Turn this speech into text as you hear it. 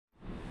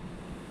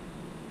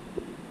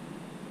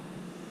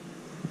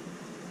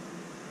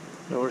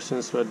Ever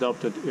since we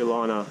adopted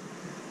Ilana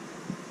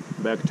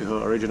back to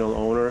her original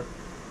owner,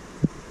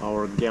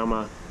 our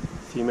gamma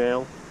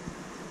female,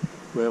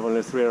 we have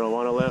only 3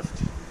 Arowana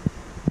left.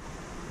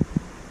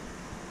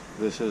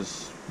 This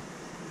is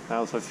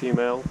alpha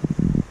female.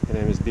 Her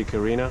name is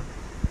Beakerina,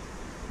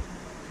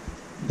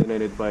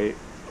 donated by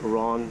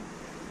Ron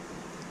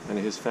and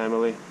his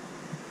family,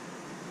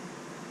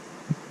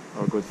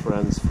 our good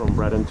friends from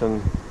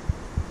Bradenton,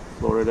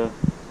 Florida.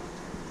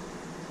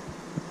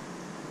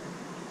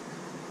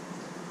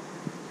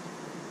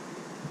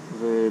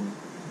 The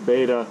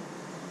beta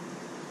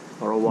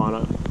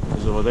Arowana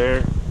is over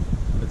there.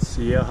 It's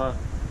Hsieha.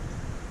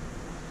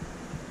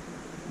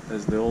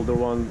 That's the older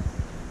one.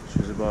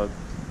 She's about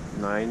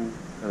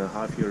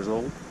 9.5 years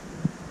old.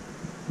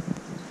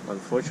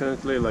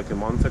 Unfortunately, like a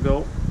month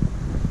ago,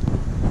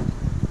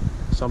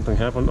 something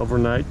happened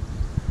overnight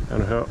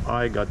and her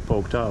eye got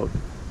poked out.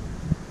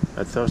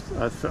 At first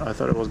I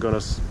thought it was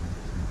gonna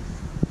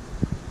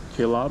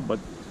heal up, but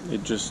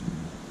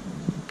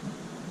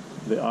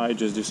the eye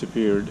just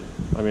disappeared.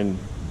 I mean,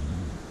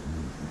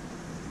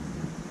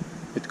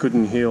 it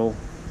couldn't heal.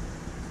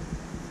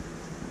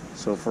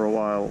 So for a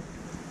while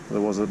there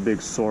was a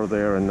big sore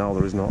there, and now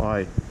there is no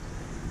eye.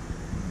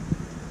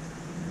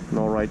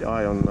 No right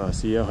eye on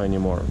Hsieha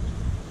anymore.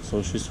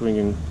 So she's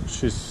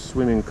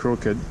swimming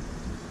crooked.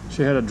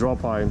 She had a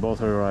drop eye in both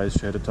her eyes.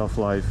 She had a tough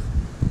life.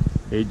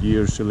 8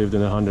 years she lived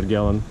in a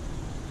 100-gallon.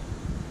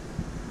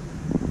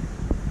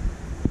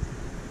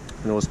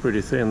 And it was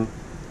pretty thin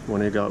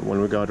when we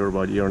got her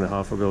about 1.5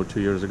 years ago, 2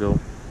 years ago.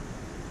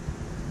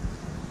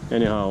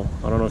 Anyhow,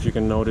 I don't know if you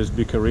can notice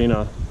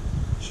Beakerina.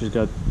 She's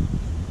got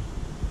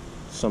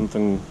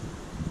something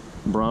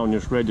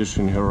brownish reddish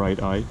in her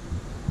right eye,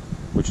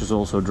 which is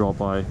also a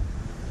drop eye.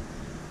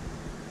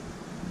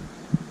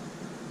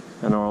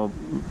 And our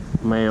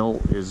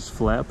male is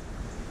Flap,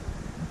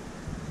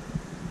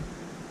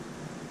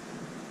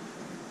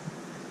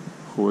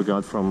 who we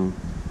got from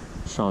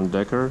Sean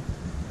Decker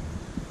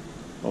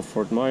of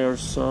Fort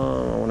Myers, I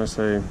want to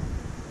say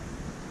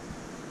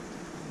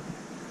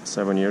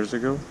 7 years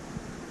ago,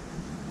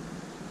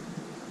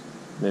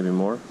 maybe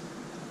more.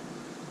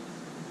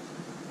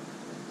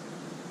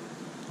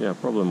 Yeah,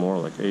 probably more,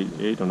 like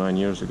 8 or 9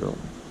 years ago.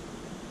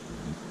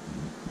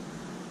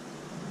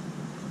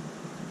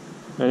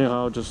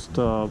 Anyhow, just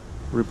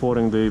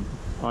reporting the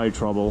eye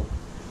trouble.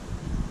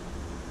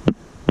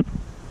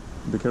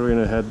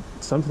 Beakerina had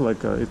something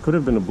like it could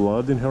have been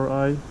blood in her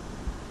eye.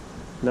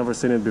 Never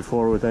seen it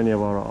before with any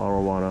of our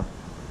Arowana.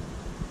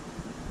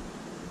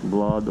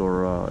 Blood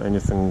or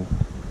anything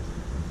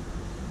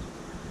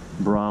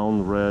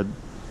brown, red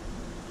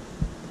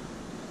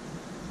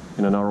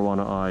in an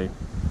Arowana eye.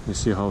 You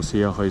see how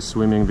Hsieha is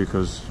swimming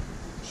because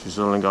she's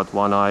only got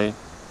one eye,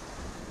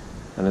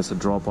 and it's a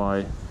drop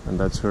eye, and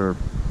that's her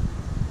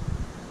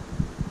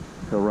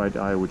right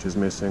eye which is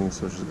missing,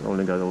 so she's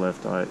only got the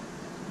left eye.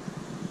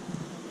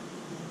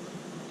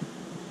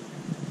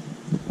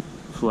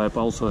 Flap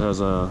also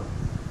has a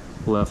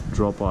left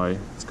drop eye.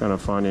 It's kind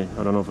of funny.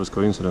 I don't know if it's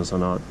coincidence or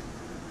not.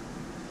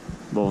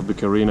 Both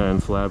Beakerina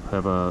and Flap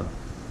have a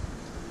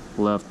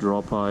left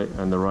drop eye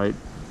and the right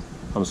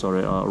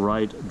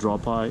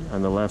drop eye,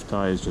 and the left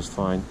eye is just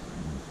fine.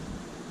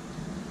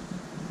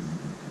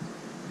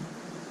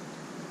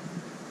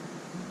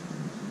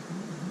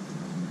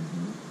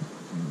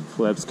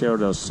 Flap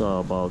scared us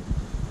about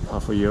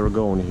half a year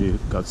ago, and he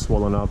got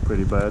swollen up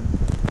pretty bad.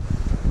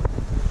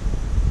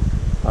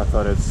 I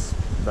thought it's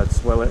that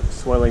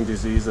swelling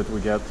disease that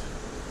we get,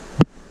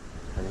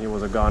 and he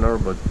was a goner,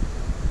 but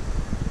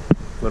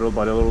little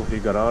by little he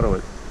got out of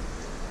it,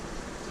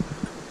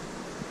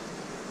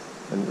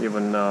 and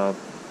even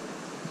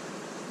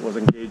was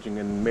engaging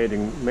in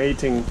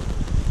mating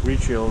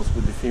rituals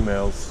with the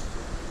females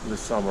this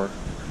summer.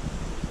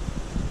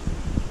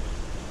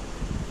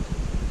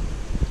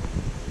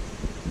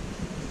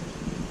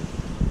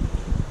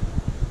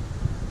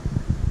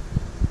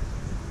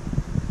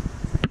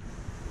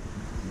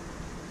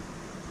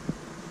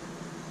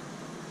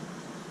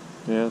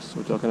 Yes,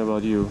 we're talking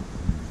about you.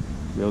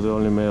 You're the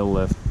only male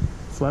left.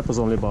 Flap is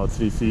only about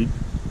 3 feet.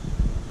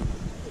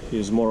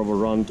 He's more of a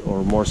runt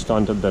or more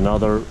stunted than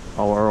our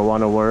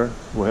Arowana were.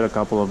 We had a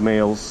couple of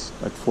males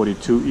at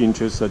 42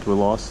 inches that we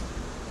lost.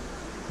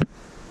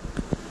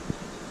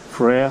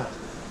 Freya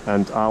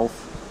and Alf.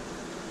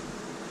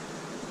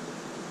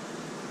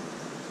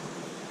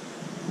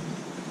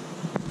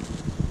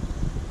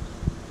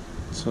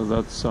 So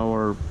that's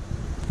our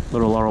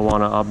little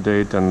Arowana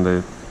update and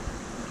the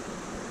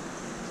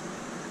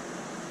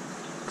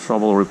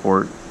trouble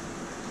report.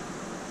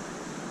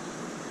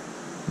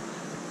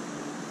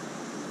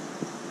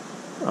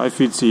 I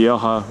feed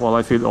Hsieha, well,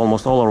 I feed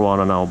almost all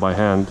Arowana now by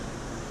hand,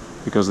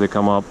 because they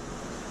come up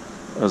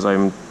as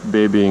I'm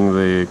babying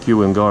the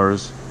Q and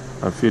Gars.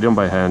 I feed them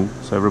by hand,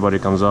 so everybody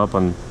comes up,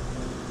 and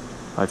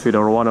I feed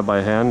Arowana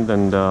by hand,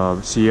 and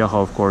Hsieha,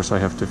 of course, I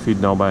have to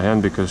feed now by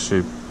hand because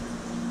she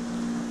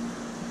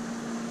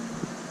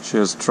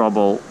has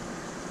trouble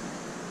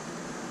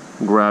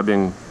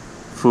grabbing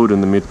food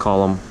in the mid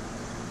column.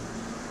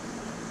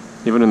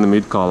 even in the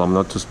mid column,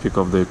 not to speak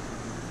of the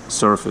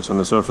surface. On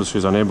the surface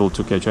she's unable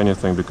to catch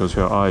anything because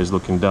her eye is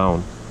looking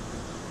down,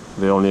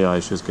 the only eye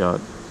she's got.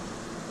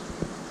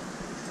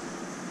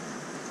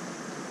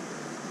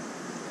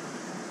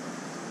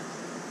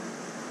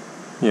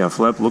 Yeah,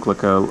 flap looked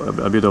like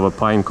a bit of a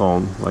pine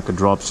cone, like a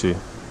dropsy.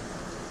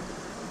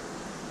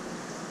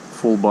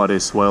 Full body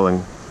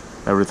swelling,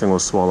 everything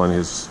was swollen,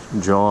 his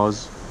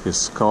jaws, his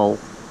skull,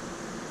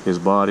 his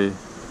body.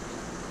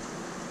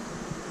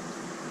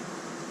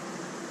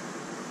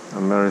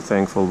 I'm very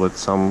thankful that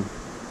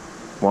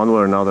one way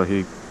or another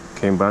he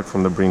came back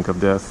from the brink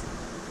of death.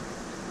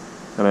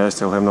 And I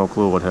still have no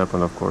clue what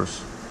happened, of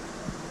course.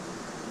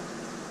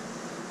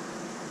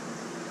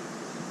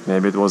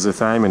 Maybe it was the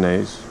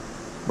thiaminase,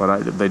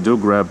 but they do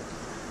grab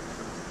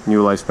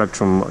new life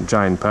spectrum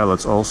giant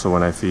pellets also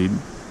when I feed.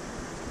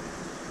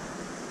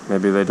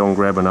 Maybe they don't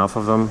grab enough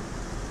of them.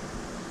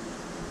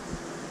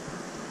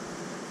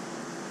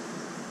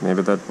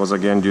 Maybe that was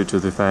again due to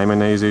the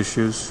thiaminase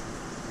issues,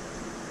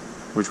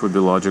 which would be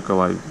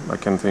logical. I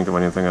can't think of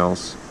anything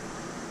else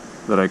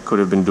that I could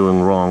have been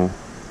doing wrong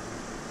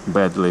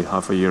badly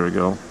half a year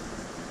ago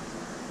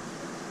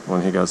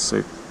when he got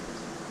sick.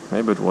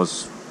 Maybe it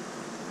was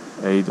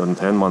 8 or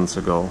 10 months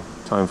ago.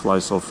 Time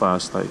flies so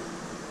fast. I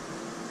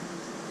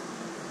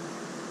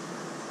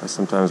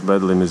sometimes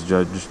badly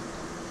misjudge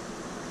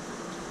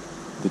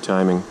the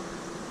timing.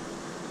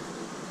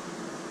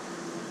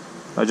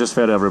 I just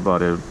fed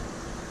everybody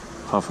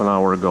half an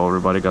hour ago.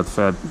 Everybody got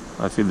fed.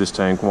 I feed this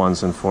tank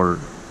once in 4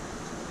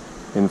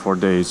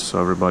 days, so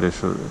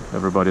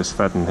everybody's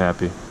fat and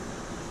happy.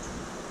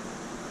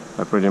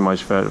 I pretty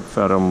much fed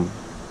them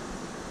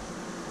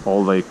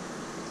all they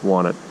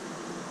wanted.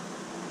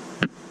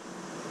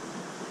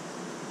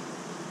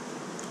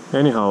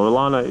 Anyhow,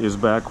 Ilana is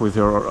back with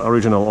her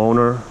original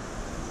owner.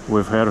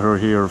 We've had her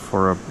here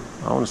for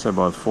I want to say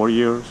about 4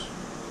 years,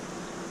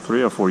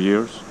 3 or 4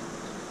 years.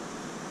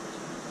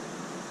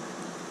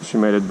 She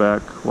made it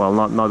back, well,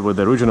 not with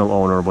the original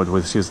owner, but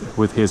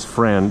with his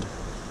friend.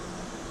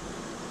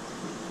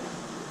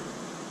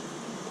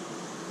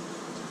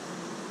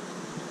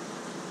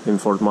 In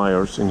Fort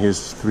Myers, in his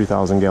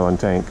 3,000-gallon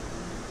tank.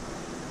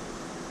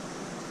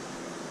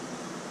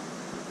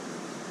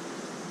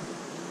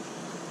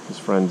 His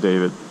friend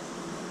David.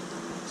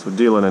 So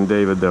Dylan and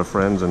David, they're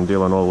friends, and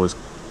Dylan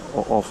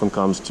often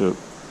comes to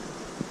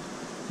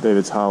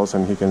David's house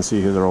and he can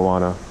see his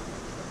Arowana.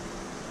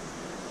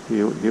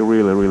 He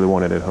really, really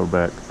wanted her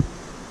back.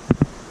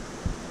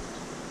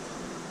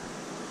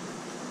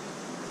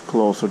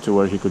 Closer to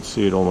where he could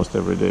see it almost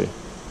every day.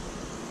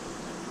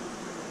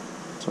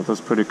 So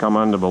that's pretty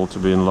commendable to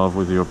be in love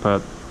with your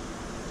pet,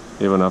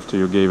 even after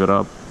you gave it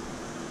up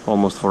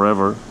almost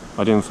forever.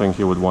 I didn't think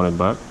he would want it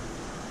back.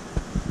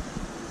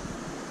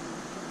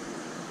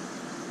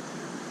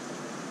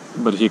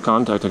 But he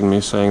contacted me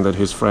saying that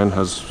his friend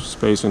has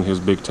space in his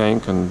big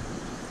tank and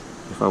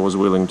if I was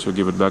willing to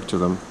give it back to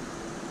them.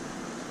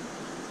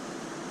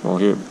 Well,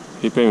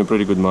 he paid me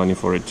pretty good money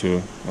for it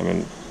too. I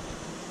mean,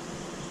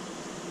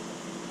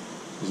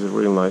 he's a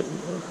real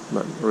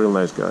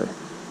nice guy.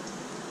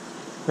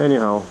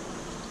 Anyhow,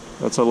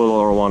 that's a little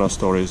Arowana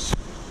stories.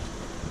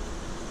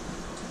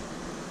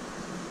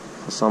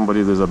 For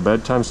somebody these are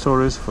bedtime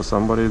stories, for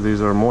somebody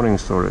these are morning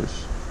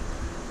stories.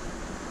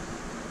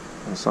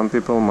 And some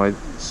people might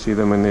see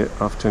them in the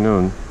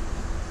afternoon.